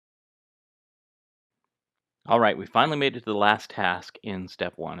All right, we finally made it to the last task in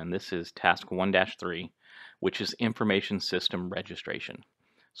step one, and this is task 1-3, which is information system registration.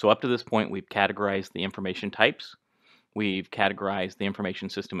 So up to this point, we've categorized the information types, we've categorized the information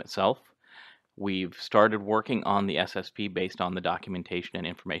system itself, we've started working on the SSP based on the documentation and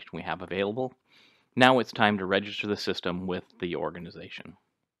information we have available. Now it's time to register the system with the organization.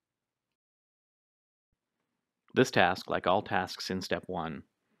 This task, like all tasks in step one,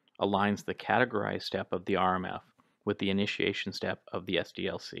 aligns the categorize step of the RMF with the initiation step of the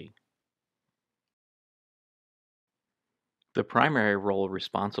SDLC. The primary role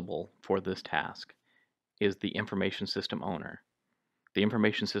responsible for this task is the information system owner. The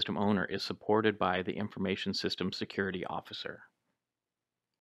information system owner is supported by the information system security officer.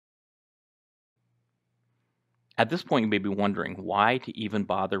 At this point, you may be wondering why to even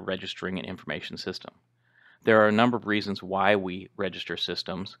bother registering an information system. There are a number of reasons why we register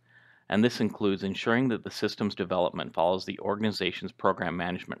systems, and this includes ensuring that the system's development follows the organization's program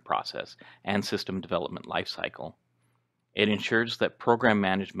management process and system development lifecycle. It ensures that program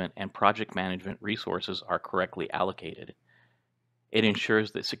management and project management resources are correctly allocated. It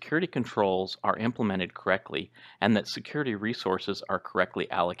ensures that security controls are implemented correctly and that security resources are correctly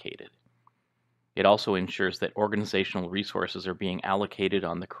allocated. It also ensures that organizational resources are being allocated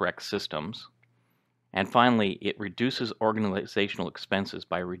on the correct systems. And finally, it reduces organizational expenses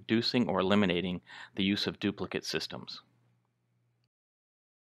by reducing or eliminating the use of duplicate systems.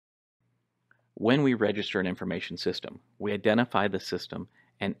 When we register an information system, we identify the system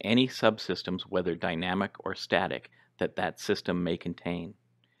and any subsystems, whether dynamic or static, that system may contain.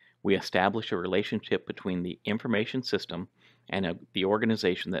 We establish a relationship between the information system and the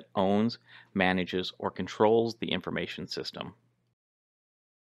organization that owns, manages, or controls the information system.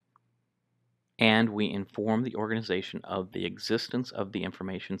 And we inform the organization of the existence of the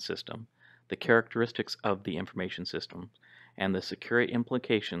information system, the characteristics of the information system, and the security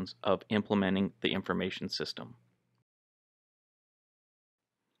implications of implementing the information system.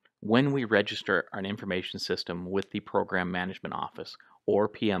 When we register an information system with the Program Management Office, or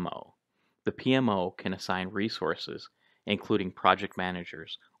PMO, the PMO can assign resources, including project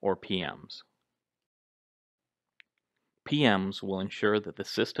managers, or PMs. PMs will ensure that the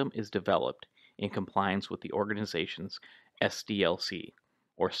system is developed in compliance with the organization's SDLC,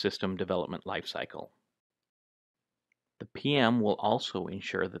 or System Development Lifecycle. The PM will also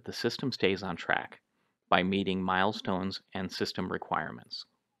ensure that the system stays on track by meeting milestones and system requirements.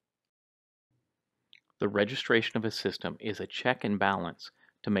 The registration of a system is a check and balance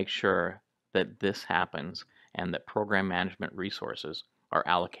to make sure that this happens and that program management resources are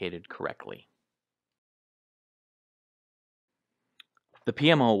allocated correctly. The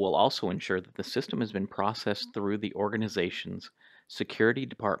PMO will also ensure that the system has been processed through the organization's security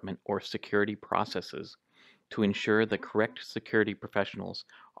department or security processes to ensure the correct security professionals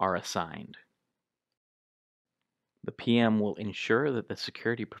are assigned. The PM will ensure that the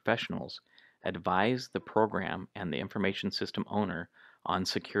security professionals advise the program and the information system owner on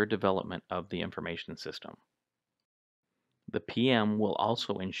secure development of the information system. The PM will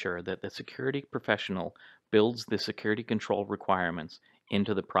also ensure that the security professional builds the security control requirements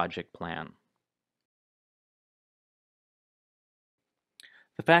into the project plan.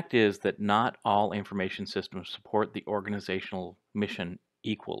 The fact is that not all information systems support the organizational mission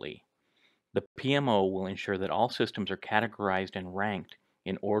equally. The PMO will ensure that all systems are categorized and ranked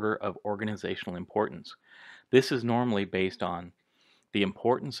in order of organizational importance. This is normally based on the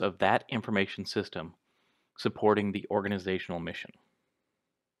importance of that information system supporting the organizational mission.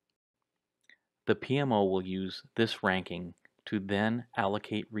 The PMO will use this ranking to then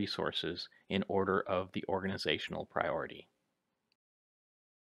allocate resources in order of the organizational priority.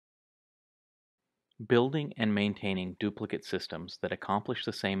 Building and maintaining duplicate systems that accomplish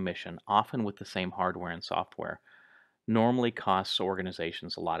the same mission, often with the same hardware and software, normally costs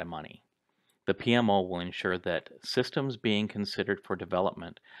organizations a lot of money. The PMO will ensure that systems being considered for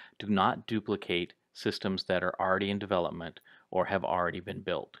development do not duplicate systems that are already in development or have already been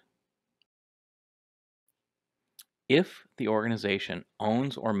built. If the organization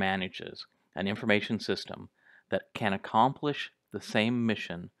owns or manages an information system that can accomplish the same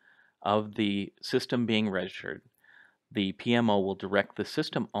mission of the system being registered, the PMO will direct the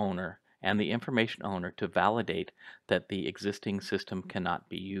system owner and the information owner to validate that the existing system cannot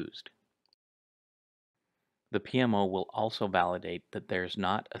be used. The PMO will also validate that there's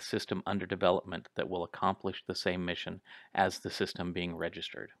not a system under development that will accomplish the same mission as the system being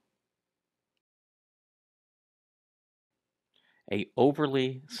registered. An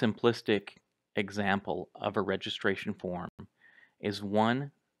overly simplistic example of a registration form is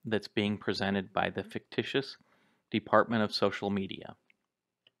one that's being presented by the fictitious Department of Social Media.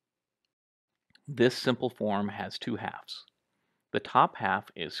 This simple form has two halves. The top half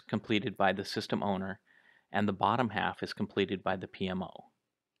is completed by the system owner, and the bottom half is completed by the PMO.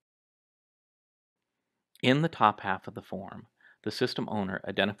 In the top half of the form, the system owner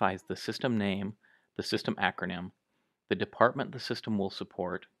identifies the system name, the system acronym, the department the system will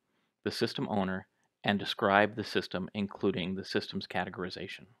support, the system owner, and describe the system, including the system's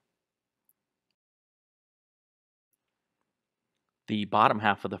categorization. The bottom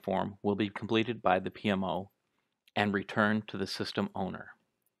half of the form will be completed by the PMO and returned to the system owner.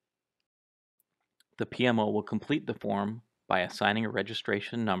 The PMO will complete the form by assigning a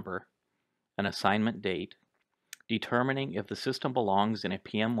registration number, an assignment date, determining if the system belongs in a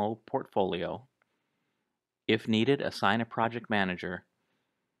PMO portfolio, if needed, assign a project manager,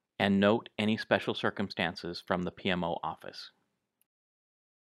 and note any special circumstances from the PMO office.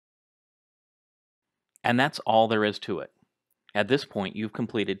 And that's all there is to it. At this point, you've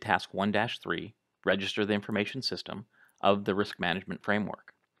completed Task 1-3, Register the Information System, of the Risk Management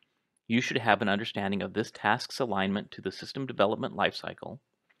Framework. You should have an understanding of this task's alignment to the system development lifecycle,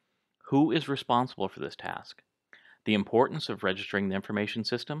 who is responsible for this task, the importance of registering the information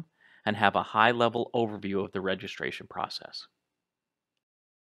system, and have a high-level overview of the registration process.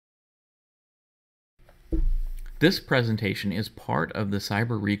 This presentation is part of the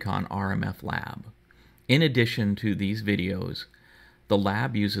Cyber-Recon RMF Lab. In addition to these videos, the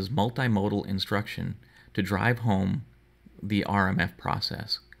lab uses multimodal instruction to drive home the RMF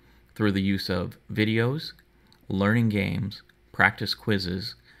process through the use of videos, learning games, practice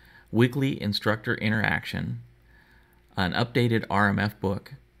quizzes, weekly instructor interaction, an updated RMF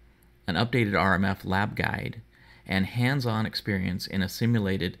book, an updated RMF lab guide, and hands-on experience in a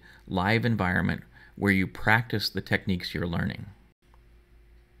simulated live environment where you practice the techniques you're learning.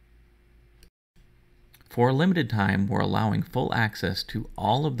 For a limited time, we're allowing full access to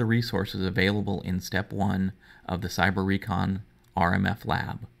all of the resources available in Step 1 of the Cyber-Recon RMF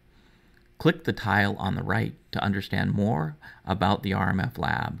Lab. Click the tile on the right to understand more about the RMF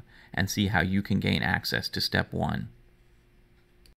Lab and see how you can gain access to Step 1.